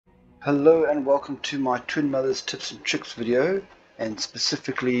Hello and welcome to my Twin Mothers tips and tricks video, and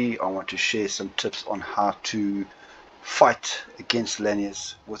specifically I want to share some tips on how to fight against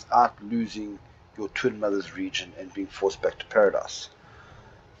Lanius without losing your Twin Mothers region and being forced back to paradise.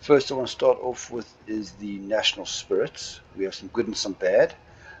 First I want to start off with is the national spirits. We have some good and some bad.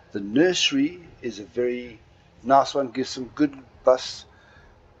 The nursery is a very nice one, gives some good buffs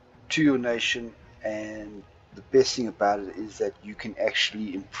to your nation, and the best thing about it is that you can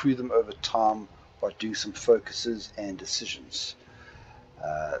actually improve them over time by doing some focuses and decisions.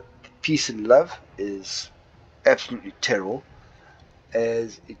 Peace and love is absolutely terrible,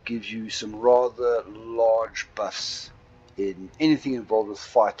 as it gives you some rather large buffs in anything involved with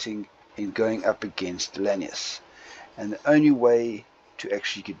fighting and going up against Lanius. And the only way to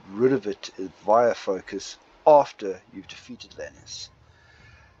actually get rid of it is via focus after you've defeated Lanius.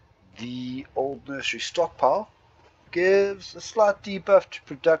 The old nursery stockpile gives a slight debuff to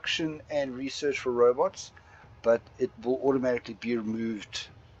production and research for robots, but it will automatically be removed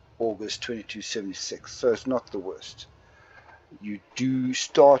August 2276, so it's not the worst. You do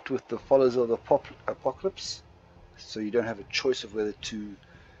start with the followers of the apocalypse, so you don't have a choice of whether to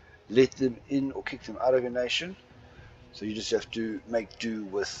let them in or kick them out of your nation, so you just have to make do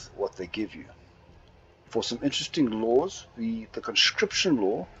with what they give you. For some interesting laws, the conscription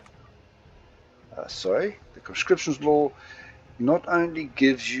law the conscriptions law not only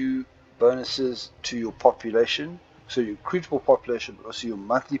gives you bonuses to your population, so your recruitable population, but also your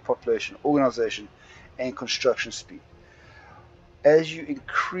monthly population, organization, and construction speed. As you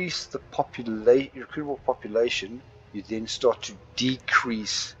increase the recruitable population, you then start to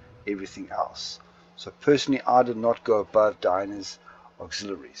decrease everything else. So personally, I did not go above Dinah's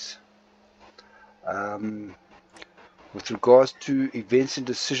auxiliaries. With regards to events and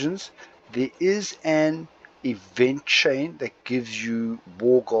decisions, there is an event chain that gives you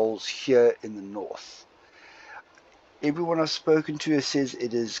war goals here in the north. Everyone I've spoken to says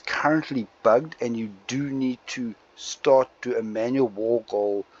it is currently bugged, and you do need to start to a manual war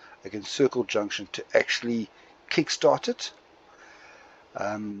goal against Circle Junction to actually kickstart it.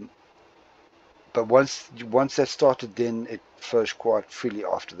 But once that's started, then it flows quite freely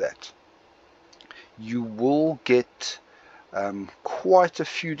after that. You will get quite a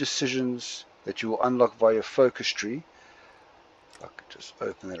few decisions that you will unlock via focus tree. I could just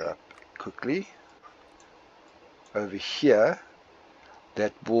open it up quickly over here,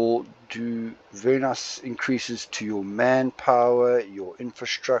 that will do very nice increases to your manpower, your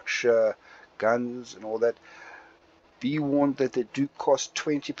infrastructure, guns and all that. Be warned that they do cost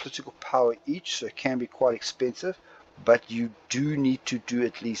 20 political power each, so it can be quite expensive, but you do need to do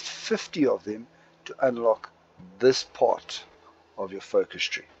at least 50 of them to unlock this part of your focus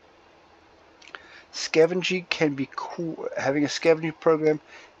tree. Scavenging can be cool. Having a scavenging program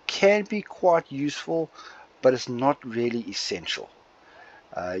can be quite useful, but it's not really essential.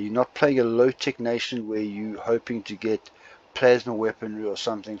 You're not playing a low-tech nation where you're hoping to get plasma weaponry or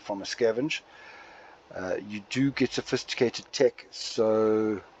something from a scavenge. You do get sophisticated tech,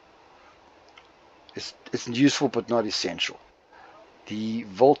 so it's useful but not essential. The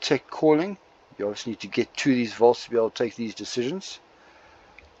Voltec calling, you obviously need to get to these vaults to be able to take these decisions.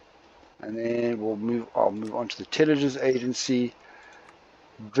 And then I'll move on to the intelligence agency.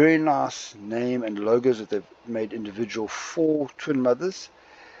 Very nice name and logos that they've made individual for Twin Mothers.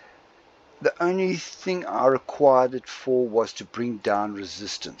 The only thing I required it for was to bring down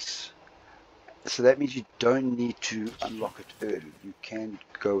resistance. So that means you don't need to unlock it early. You can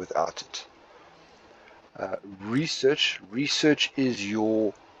go without it. Research is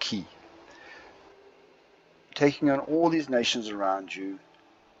your key. Taking on all these nations around you,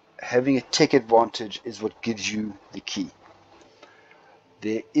 having a tech advantage is what gives you the key.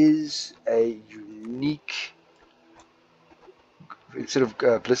 There is a unique, instead of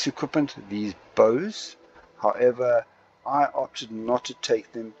bliss equipment, these bows. However, I opted not to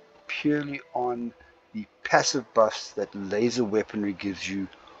take them purely on the passive buffs that laser weaponry gives you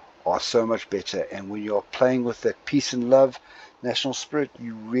are so much better. And when you're playing with that peace and love national spirit,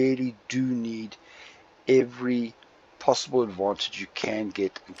 you really do need every possible advantage you can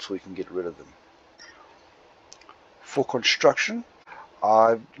get until you can get rid of them. For construction,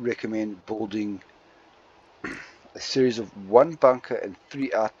 I recommend building a series of 1 bunker and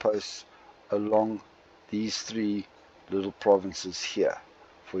 3 outposts along these 3 little provinces here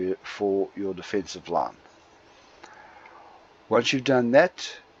for your defensive line. Once you've done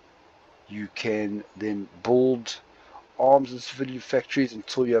that, you can then build arms and civilian factories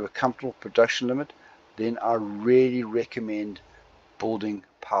until you have a comfortable production limit. Then I really recommend building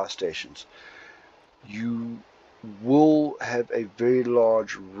power stations. You will have a very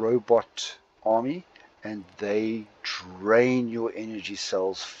large robot army, and they drain your energy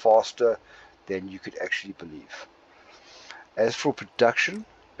cells faster than you could actually believe. As for production,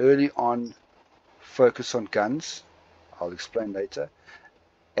 early on focus on guns, I'll explain later,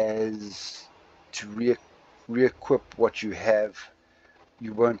 as to re-equip what you have.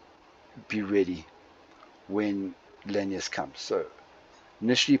 You won't be ready when Lanius comes. So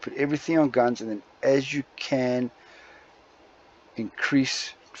initially put everything on guns, and then as you can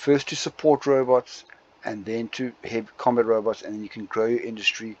increase first to support robots and then to heavy combat robots, and then you can grow your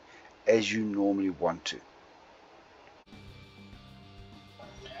industry as you normally want to.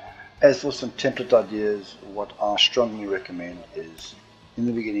 As for some template ideas, what I strongly recommend is, in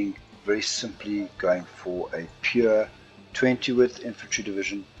the beginning, very simply going for a pure 20 width infantry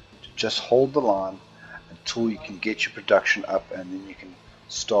division to just hold the line until you can get your production up, and then you can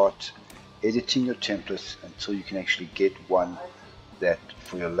start editing your templates until you can actually get one that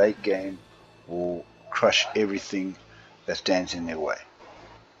for your late game will crush everything that stands in their way.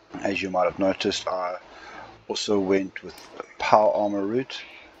 As you might have noticed, I also went with the power armor route,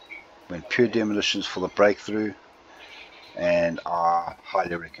 went pure demolitions for the breakthrough, and I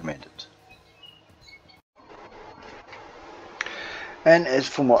highly recommend it. And as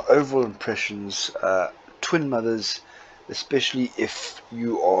for my overall impressions, Twin Mothers, especially if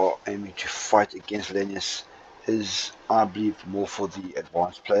you are aiming to fight against Lanius, is, I believe, more for the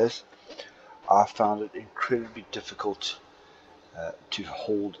advanced players. I found it incredibly difficult to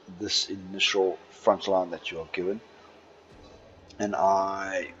hold this initial front line that you are given, and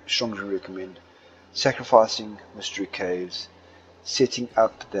I strongly recommend sacrificing mystery caves, setting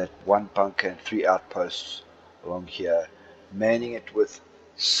up that one bunker and 3 outposts along here, manning it with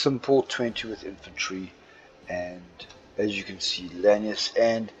simple 20 with infantry, and as you can see, Lanius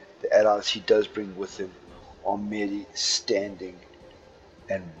and the allies he does bring with him are merely standing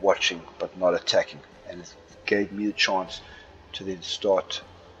and watching but not attacking, and it gave me the chance to then start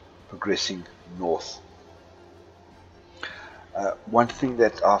progressing north. One thing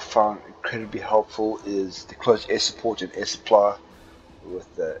that I found incredibly helpful is the close air support and air supply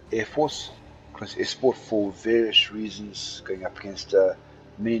with the Air Force. Close air support for various reasons, going up against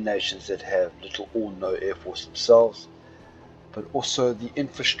many nations that have little or no air force themselves, but also the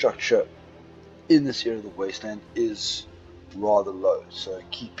infrastructure in this area of the wasteland is rather low, so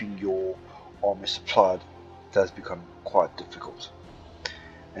keeping your army supplied does become quite difficult.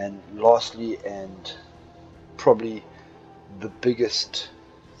 And lastly, and probably the biggest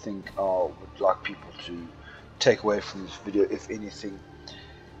thing I would like people to take away from this video, if anything,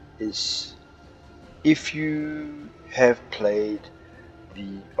 is if you have played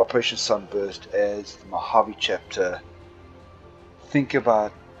the Operation Sunburst as the Mojave chapter, think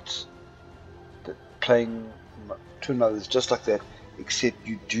about playing Twin Mothers just like that, except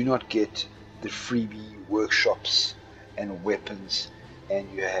you do not get the freebie workshops and weapons, and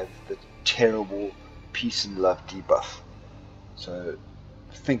you have the terrible peace and love debuff. So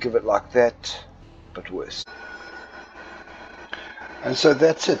think of it like that, but worse. And so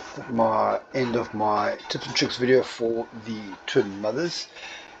that's it, my end of my tips and tricks video for the Twin Mothers.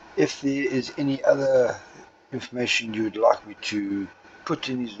 If there is any other information you would like me to put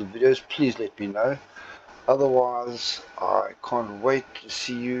in these videos, please let me know. Otherwise, I can't wait to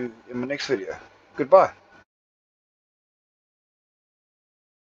see you in my next video. Goodbye.